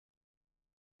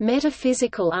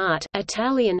Metaphysical art,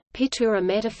 Italian, pittura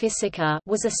metafisica,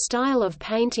 was a style of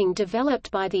painting developed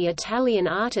by the Italian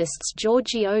artists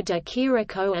Giorgio de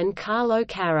Chirico and Carlo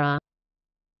Carrà.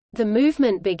 The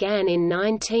movement began in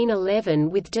 1911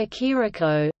 with de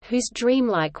Chirico, whose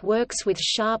dreamlike works with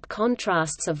sharp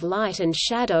contrasts of light and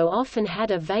shadow often had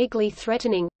a vaguely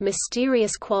threatening,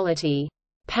 mysterious quality,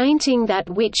 "painting that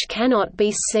which cannot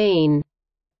be seen."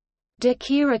 De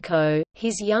Chirico,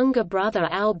 his younger brother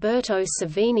Alberto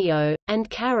Savinio, and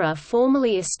Carrà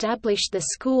formally established the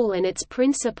school and its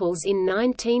principles in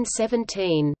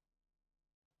 1917.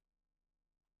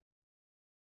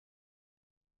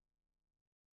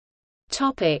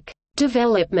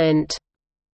 Development.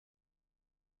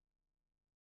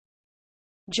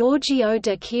 Giorgio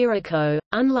de Chirico,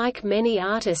 unlike many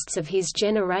artists of his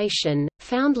generation,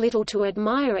 found little to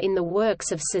admire in the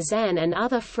works of Cézanne and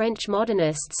other French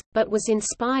modernists, but was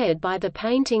inspired by the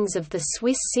paintings of the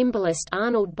Swiss symbolist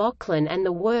Arnold Böcklin and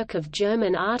the work of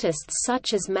German artists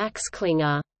such as Max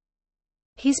Klinger.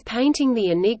 His painting The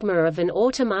Enigma of an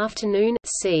Autumn Afternoon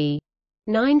c.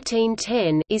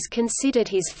 1910 is considered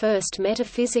his first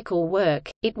metaphysical work.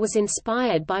 It was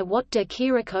inspired by what de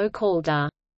Chirico called a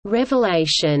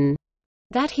revelation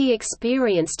that he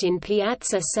experienced in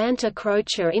Piazza Santa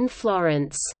Croce in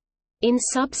Florence. In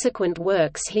subsequent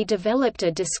works he developed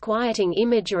a disquieting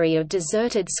imagery of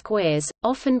deserted squares,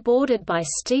 often bordered by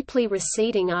steeply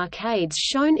receding arcades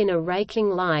shown in a raking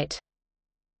light.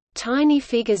 Tiny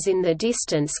figures in the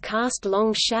distance cast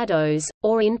long shadows,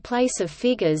 or in place of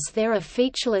figures there are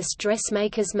featureless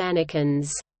dressmakers'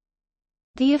 mannequins.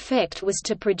 The effect was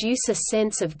to produce a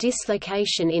sense of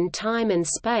dislocation in time and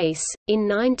space. In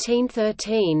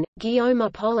 1913, Guillaume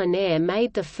Apollinaire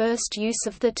made the first use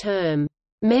of the term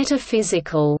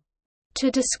metaphysical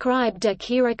to describe de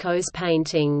Chirico's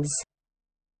paintings.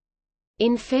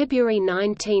 In February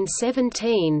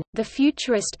 1917, the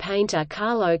futurist painter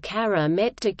Carlo Carrà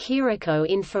met de Chirico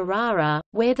in Ferrara,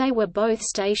 where they were both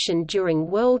stationed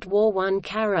during World War I.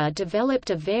 Carrà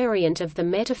developed a variant of the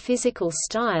metaphysical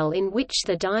style in which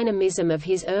the dynamism of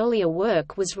his earlier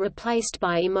work was replaced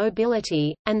by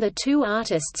immobility, and the two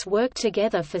artists worked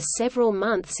together for several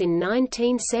months in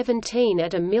 1917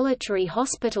 at a military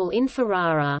hospital in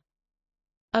Ferrara.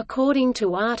 According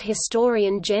to art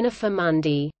historian Jennifer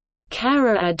Mundy,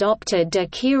 Carrà adopted de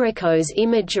Chirico's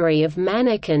imagery of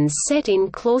mannequins set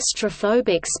in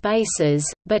claustrophobic spaces,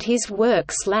 but his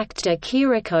works lacked de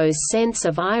Chirico's sense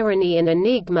of irony and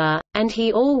enigma, and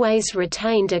he always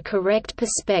retained a correct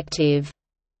perspective.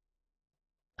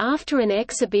 After an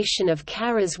exhibition of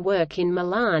Carrà's work in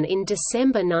Milan in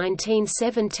December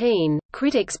 1917,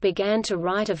 critics began to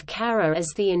write of Carrà as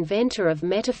the inventor of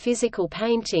metaphysical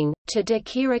painting, to de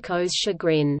Chirico's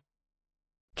chagrin.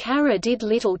 Carrà did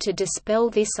little to dispel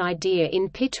this idea in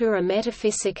Pittura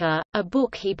Metafisica, a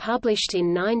book he published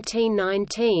in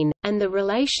 1919, and the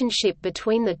relationship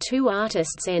between the two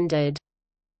artists ended.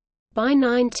 By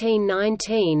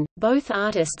 1919, both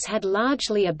artists had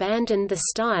largely abandoned the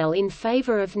style in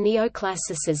favor of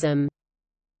neoclassicism.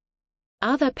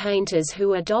 Other painters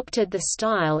who adopted the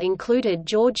style included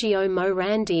Giorgio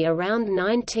Morandi around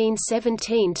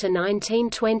 1917 to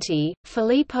 1920,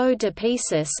 Filippo de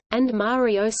Pisis, and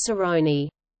Mario Cerrone.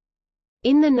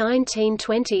 In the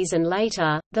 1920s and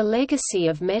later, the legacy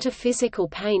of metaphysical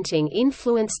painting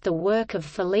influenced the work of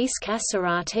Felice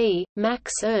Casarati,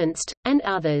 Max Ernst, and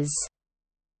others.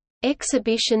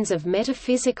 Exhibitions of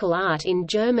metaphysical art in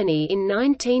Germany in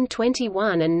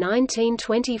 1921 and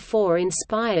 1924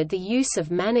 inspired the use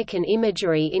of mannequin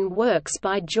imagery in works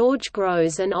by George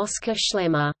Grosz and Oskar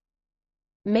Schlemmer.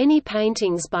 Many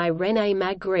paintings by René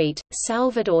Magritte,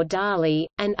 Salvador Dali,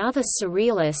 and other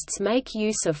surrealists make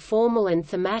use of formal and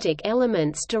thematic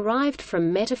elements derived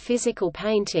from metaphysical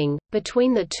painting.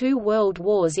 Between the two world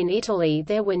wars in Italy,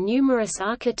 there were numerous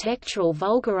architectural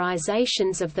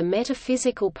vulgarizations of the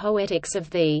metaphysical poetics of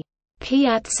the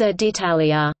Piazza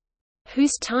d'Italia,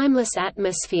 whose timeless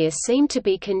atmosphere seemed to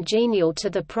be congenial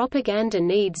to the propaganda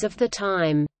needs of the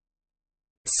time.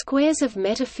 Squares of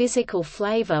metaphysical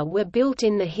flavor were built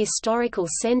in the historical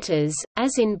centers,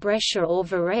 as in Brescia or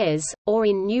Varese, or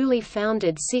in newly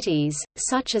founded cities,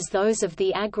 such as those of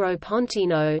the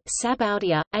Agropontino,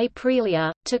 Sabaudia,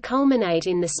 Aprilia, to culminate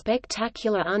in the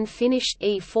spectacular unfinished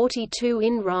E42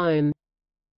 in Rome.